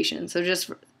immobilization. So just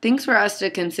things for us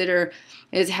to consider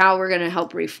is how we're going to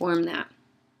help reform that.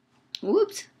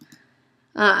 Whoops.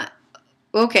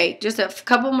 Okay, just a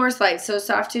couple more slides. So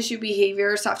soft tissue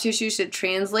behavior, soft tissue should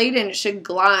translate and it should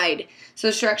glide.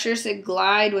 So structures should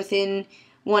glide within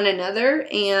one another,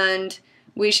 and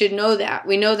we should know that.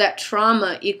 We know that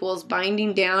trauma equals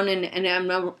binding down in an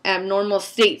abnormal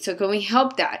state. So can we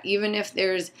help that? Even if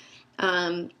there's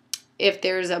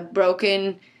a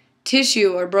broken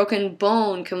tissue or broken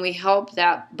bone, can we help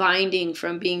that binding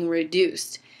from being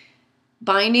reduced?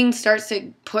 Binding starts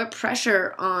to put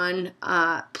pressure on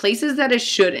places that it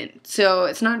shouldn't. So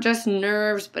it's not just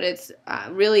nerves, but it's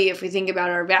really, if we think about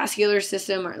our vascular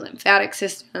system, our lymphatic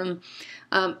system,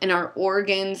 and our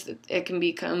organs, it can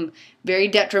become very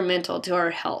detrimental to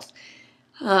our health.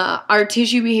 Our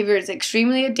tissue behavior is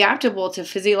extremely adaptable to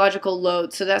physiological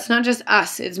load. So that's not just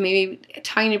us. It's maybe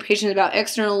talking to patients about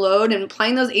external load and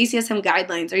applying those ACSM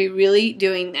guidelines. Are you really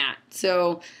doing that?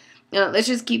 So let's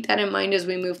just keep that in mind as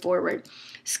we move forward.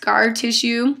 Scar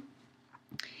tissue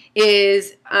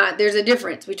is, there's a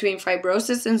difference between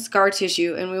fibrosis and scar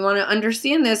tissue, and we want to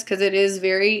understand this because it's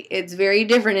very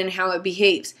different in how it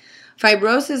behaves.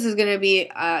 Fibrosis is going to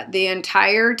be the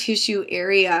entire tissue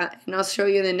area, and I'll show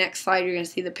you in the next slide. You're going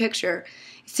to see the picture.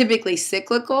 It's typically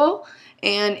cyclical,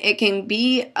 and it can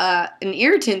be an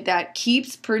irritant that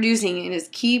keeps producing and is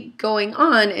keep going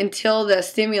on until the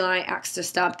stimuli acts to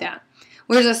stop that.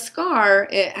 Whereas a scar,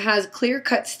 it has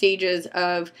clear-cut stages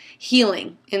of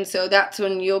healing. And so that's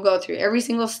when you'll go through every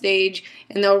single stage,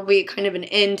 and there will be kind of an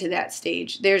end to that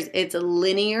stage. It's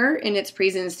linear in its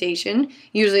presentation.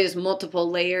 Usually it's multiple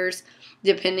layers,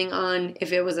 depending on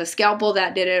if it was a scalpel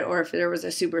that did it or if there was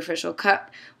a superficial cut,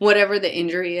 whatever the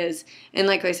injury is. And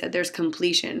like I said, there's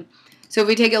completion. So if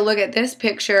we take a look at this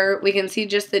picture, we can see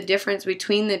just the difference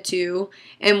between the two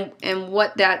and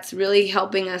what that's really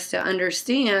helping us to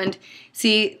understand.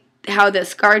 See how the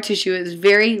scar tissue is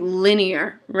very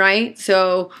linear, right?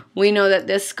 So we know that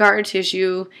this scar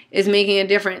tissue is making a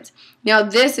difference. Now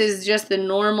this is just the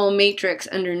normal matrix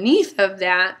underneath of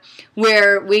that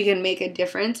where we can make a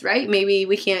difference, right? Maybe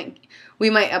we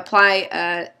might apply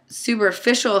a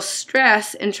superficial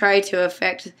stress and try to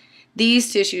affect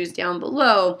these tissues down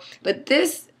below, but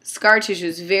this scar tissue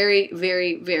is very,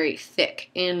 very, very thick,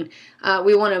 and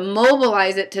we want to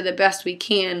mobilize it to the best we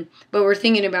can, but we're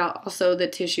thinking about also the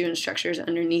tissue and structures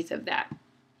underneath of that.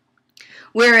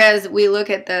 Whereas we look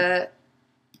at the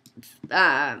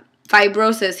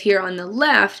fibrosis here on the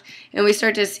left, and we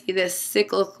start to see this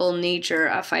cyclical nature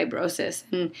of fibrosis.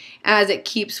 And as it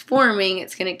keeps forming,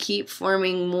 it's going to keep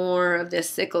forming more of this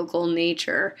cyclical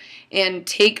nature and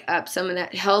take up some of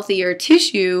that healthier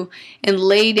tissue and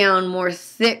lay down more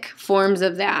thick forms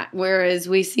of that. Whereas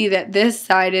we see that this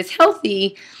side is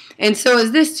healthy, and so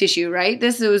is this tissue, right?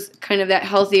 This is kind of that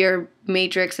healthier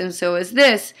matrix, and so is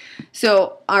this.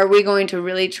 So are we going to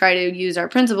really try to use our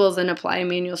principles and apply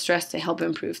manual stress to help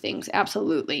improve things?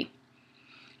 Absolutely.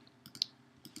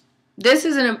 This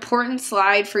is an important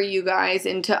slide for you guys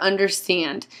and to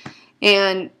understand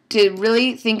and to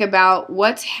really think about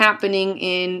what's happening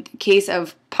in the case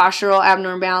of postural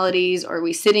abnormalities. Or are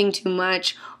we sitting too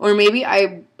much? Or maybe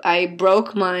I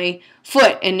broke my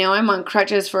foot and now I'm on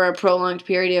crutches for a prolonged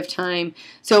period of time.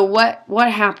 So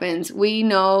what happens? We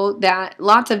know that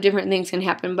lots of different things can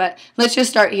happen, but let's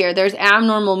just start here. There's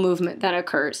abnormal movement that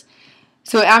occurs.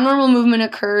 So abnormal movement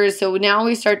occurs, so now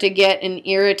we start to get an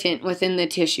irritant within the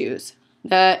tissues.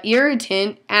 the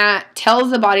irritant tells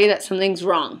the body that something's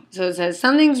wrong. So it says,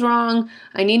 something's wrong,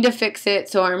 I need to fix it.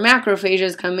 So our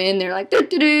macrophages come in, they're like,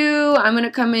 doo-doo-doo, I'm going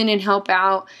to come in and help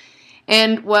out.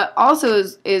 And what also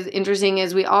is interesting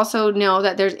is we also know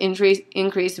that there's increased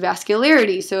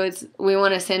vascularity. So we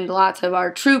want to send lots of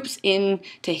our troops in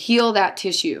to heal that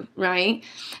tissue, right?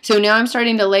 So now I'm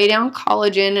starting to lay down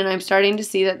collagen, and I'm starting to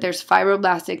see that there's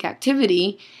fibroblastic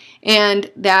activity, and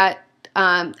that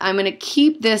I'm going to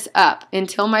keep this up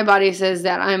until my body says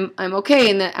that I'm okay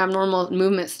and that abnormal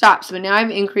movement stops. But now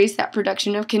I've increased that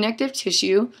production of connective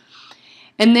tissue.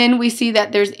 And then we see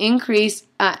that there's increased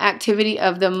activity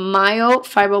of the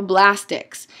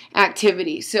myofibroblastics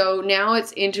activity. So now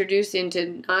it's introduced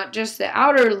into not just the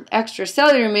outer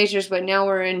extracellular matrix, but now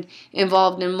we're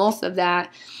involved in most of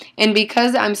that. And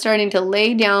because I'm starting to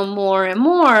lay down more and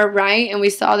more, right, and we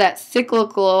saw that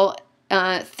cyclical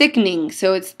thickening.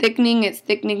 So it's thickening,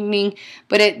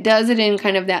 but it does it in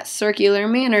kind of that circular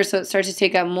manner. So it starts to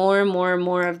take up more and more and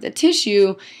more of the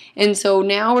tissue. And so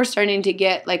now we're starting to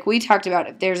get, like we talked about,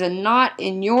 if there's a knot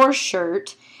in your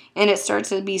shirt and it starts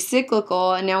to be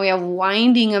cyclical, and now we have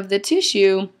winding of the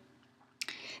tissue,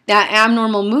 that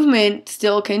abnormal movement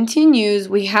still continues.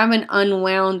 We haven't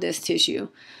unwound this tissue.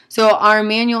 So our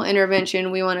manual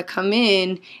intervention, we want to come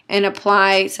in and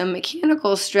apply some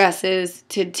mechanical stresses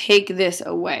to take this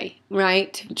away,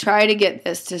 right? To try to get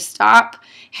this to stop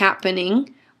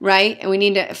happening, right? And we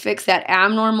need to fix that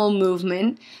abnormal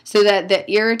movement so that the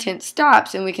irritant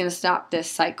stops and we can stop this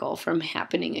cycle from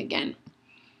happening again.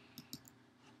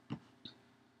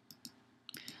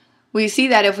 We see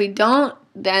that if we don't,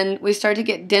 then we start to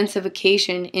get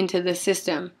densification into the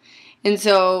system. And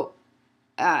so,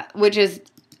 which is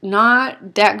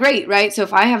not that great, right? So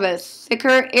if I have a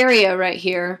thicker area right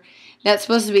here that's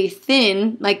supposed to be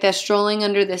thin, like that's strolling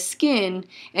under the skin,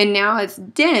 and now it's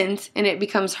dense and it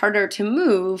becomes harder to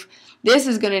move, this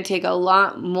is going to take a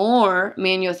lot more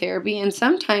manual therapy. And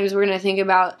sometimes we're going to think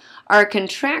about our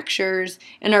contractures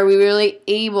and are we really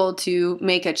able to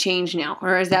make a change now?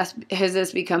 Or has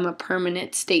this become a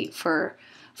permanent state for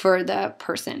the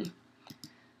person?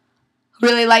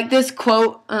 Really like this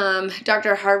quote,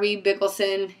 Dr. Harvey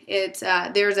Bickelson. It's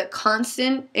there's a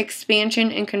constant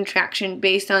expansion and contraction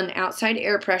based on outside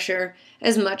air pressure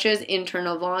as much as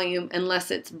internal volume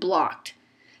unless it's blocked.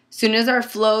 Soon as our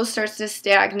flow starts to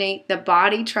stagnate, the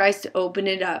body tries to open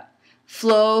it up.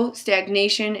 Flow,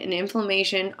 stagnation, and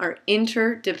inflammation are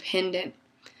interdependent.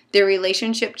 Their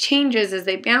relationship changes as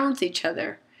they balance each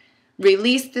other.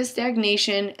 Release the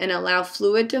stagnation and allow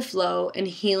fluid to flow, and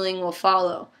healing will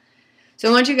follow. So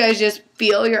I want you guys just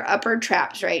feel your upper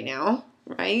traps right now,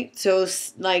 right? So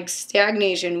like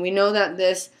stagnation, we know that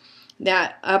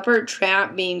that upper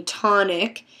trap being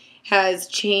tonic has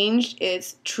changed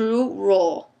its true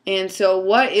role. And so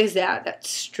what is that? That's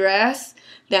stress,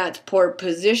 that's poor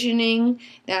positioning,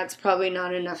 that's probably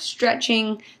not enough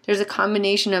stretching. There's a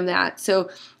combination of that.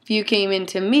 So if you came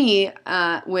into me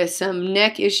with some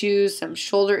neck issues, some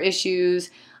shoulder issues,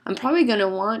 I'm probably going to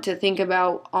want to think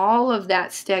about all of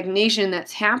that stagnation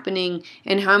that's happening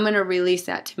and how I'm going to release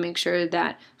that to make sure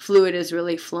that fluid is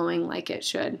really flowing like it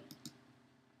should.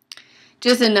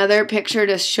 Just another picture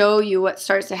to show you what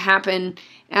starts to happen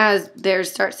as there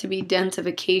starts to be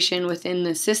densification within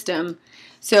the system.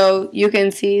 So you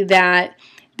can see that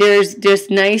there's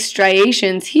just nice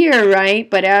striations here, right?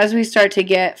 But as we start to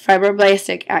get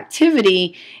fibroblastic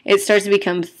activity, it starts to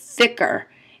become thicker.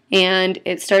 And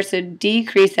it starts to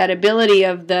decrease that ability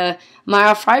of the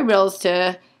myofibrils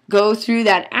to go through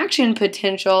that action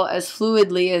potential as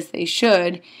fluidly as they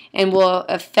should, and will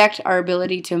affect our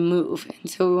ability to move.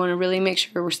 And so we want to really make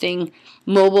sure we're staying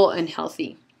mobile and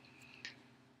healthy.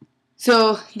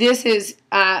 So this is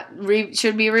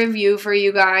should be a review for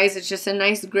you guys. It's just a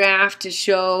nice graph to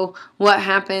show what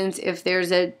happens if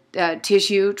there's a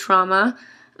tissue trauma.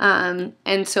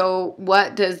 And so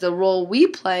what does the role we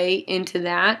play into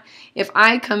that? If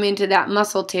I come into that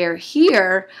muscle tear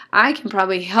here, I can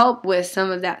probably help with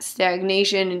some of that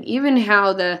stagnation and even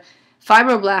how the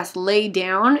fibroblasts lay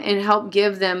down and help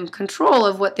give them control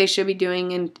of what they should be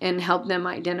doing and help them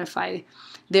identify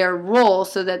their role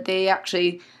so that they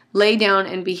actually lay down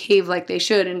and behave like they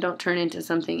should and don't turn into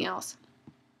something else.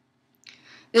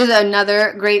 This is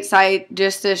another great site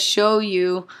just to show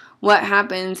you what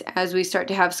happens as we start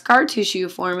to have scar tissue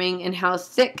forming and how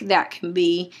thick that can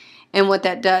be and what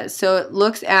that does. So it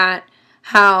looks at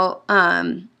how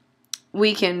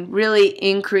we can really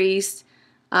increase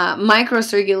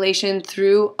microcirculation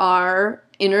through our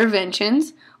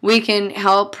interventions. We can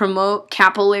help promote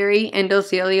capillary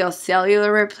endothelial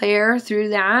cellular repair through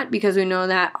that because we know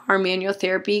that our manual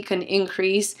therapy can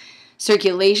increase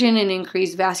circulation and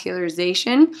increase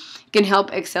vascularization. It can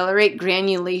help accelerate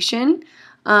granulation.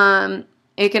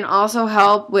 It can also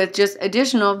help with just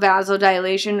additional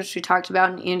vasodilation, which we talked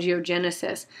about in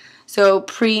angiogenesis. So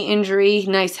pre-injury,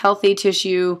 nice healthy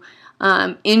tissue.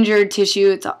 Injured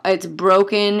tissue, it's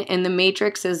broken and the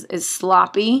matrix is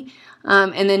sloppy.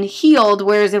 And then healed,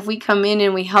 whereas if we come in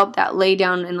and we help that lay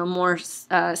down in a more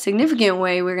significant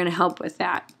way, we're going to help with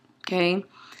that. Okay.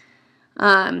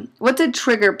 What's a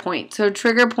trigger point? So a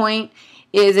trigger point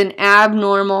is an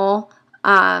abnormal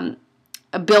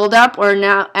a buildup or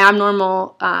now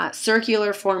abnormal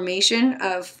circular formation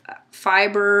of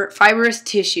fibrous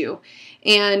tissue.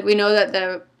 And we know that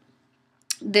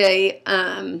the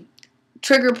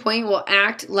trigger point will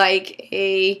act like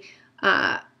it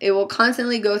will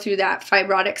constantly go through that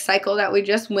fibrotic cycle that we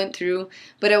just went through,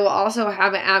 but it will also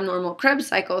have an abnormal Krebs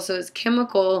cycle, so its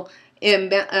chemical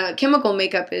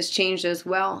makeup is changed as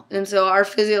well. And so our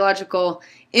physiological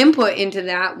input into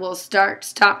that will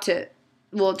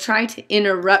we'll try to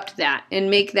interrupt that and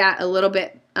make that a little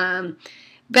bit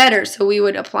better. So we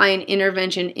would apply an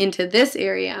intervention into this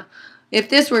area. If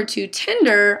this were too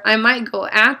tender, I might go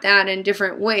at that in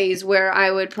different ways, where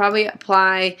I would probably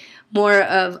apply more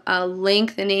of a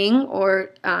lengthening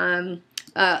or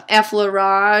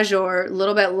effleurage or a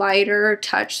little bit lighter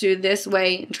touch through this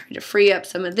way and try to free up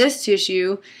some of this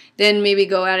tissue, then maybe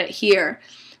go at it here.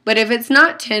 But if it's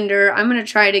not tender, I'm going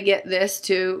to try to get this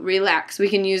to relax. We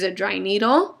can use a dry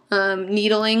needle.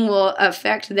 Needling will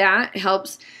affect that. It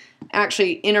helps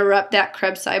actually interrupt that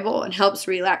Krebs cycle and helps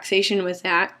relaxation with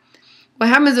that. What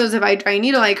happens is if I dry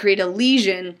needle, I create a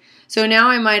lesion. So now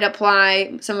I might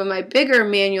apply some of my bigger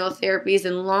manual therapies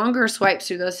and longer swipes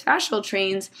through those fascial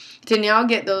trains to now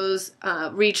get those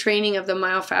retraining of the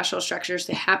myofascial structures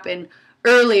to happen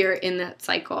earlier in that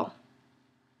cycle.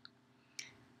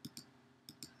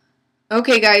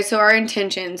 Okay, guys, so our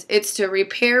intentions, it's to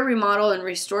repair, remodel, and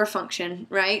restore function,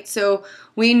 right? So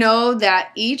we know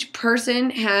that each person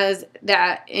has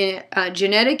that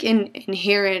genetic and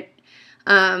inherent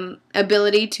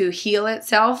ability to heal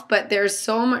itself, but there's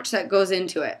so much that goes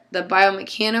into it. The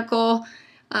biomechanical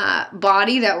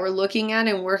body that we're looking at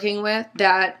and working with,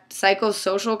 that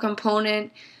psychosocial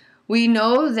component, we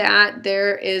know that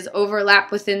there is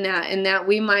overlap within that, and that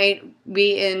we might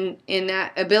be in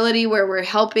that ability where we're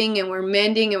helping and we're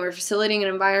mending and we're facilitating an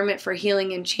environment for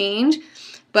healing and change.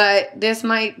 But this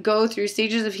might go through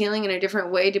stages of healing in a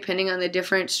different way depending on the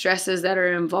different stresses that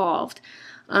are involved.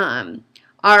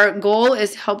 Our goal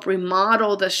is to help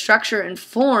remodel the structure and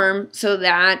form so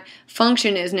that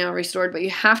function is now restored. But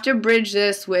you have to bridge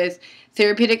this with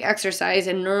therapeutic exercise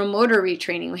and neuromotor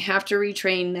retraining. We have to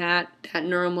retrain that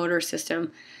neuromotor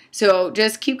system. So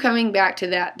just keep coming back to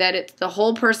that it's the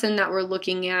whole person that we're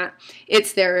looking at.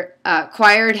 It's their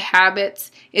acquired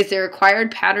habits. It's their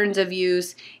acquired patterns of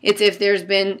use. It's if there's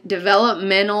been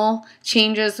developmental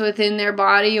changes within their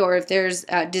body, or if there's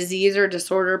disease or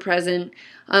disorder present,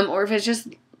 or if it's just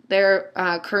their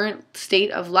current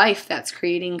state of life that's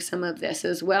creating some of this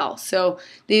as well. So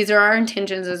these are our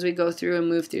intentions as we go through and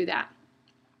move through that.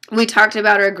 We talked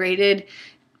about our graded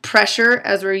pressure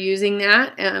as we're using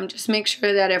that. Just make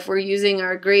sure that if we're using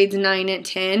our grades 9 and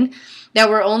 10, that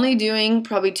we're only doing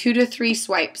probably 2 to 3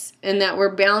 swipes, and that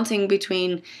we're bouncing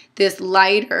between this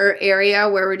lighter area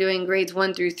where we're doing grades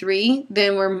 1 through 3.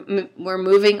 Then we're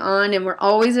moving on, and we're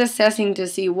always assessing to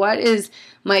see what is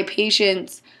my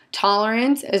patient's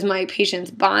tolerance, is my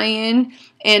patient's buy-in,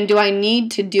 and do I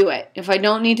need to do it? If I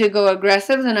don't need to go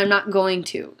aggressive, then I'm not going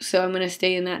to. So I'm going to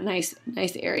stay in that nice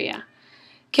area.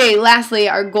 Okay, lastly,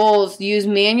 our goals: use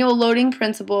manual loading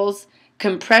principles,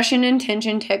 compression and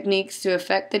tension techniques to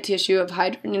affect the tissue of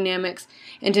hydrodynamics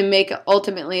and to make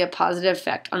ultimately a positive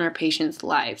effect on our patients'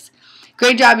 lives.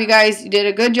 Great job, you guys. You did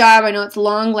a good job. I know it's a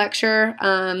long lecture,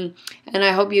 and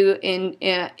I hope you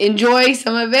enjoy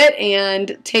some of it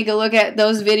and take a look at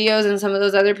those videos and some of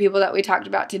those other people that we talked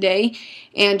about today,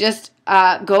 and just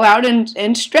go out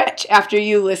and stretch after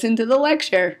you listen to the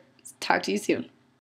lecture. Talk to you soon.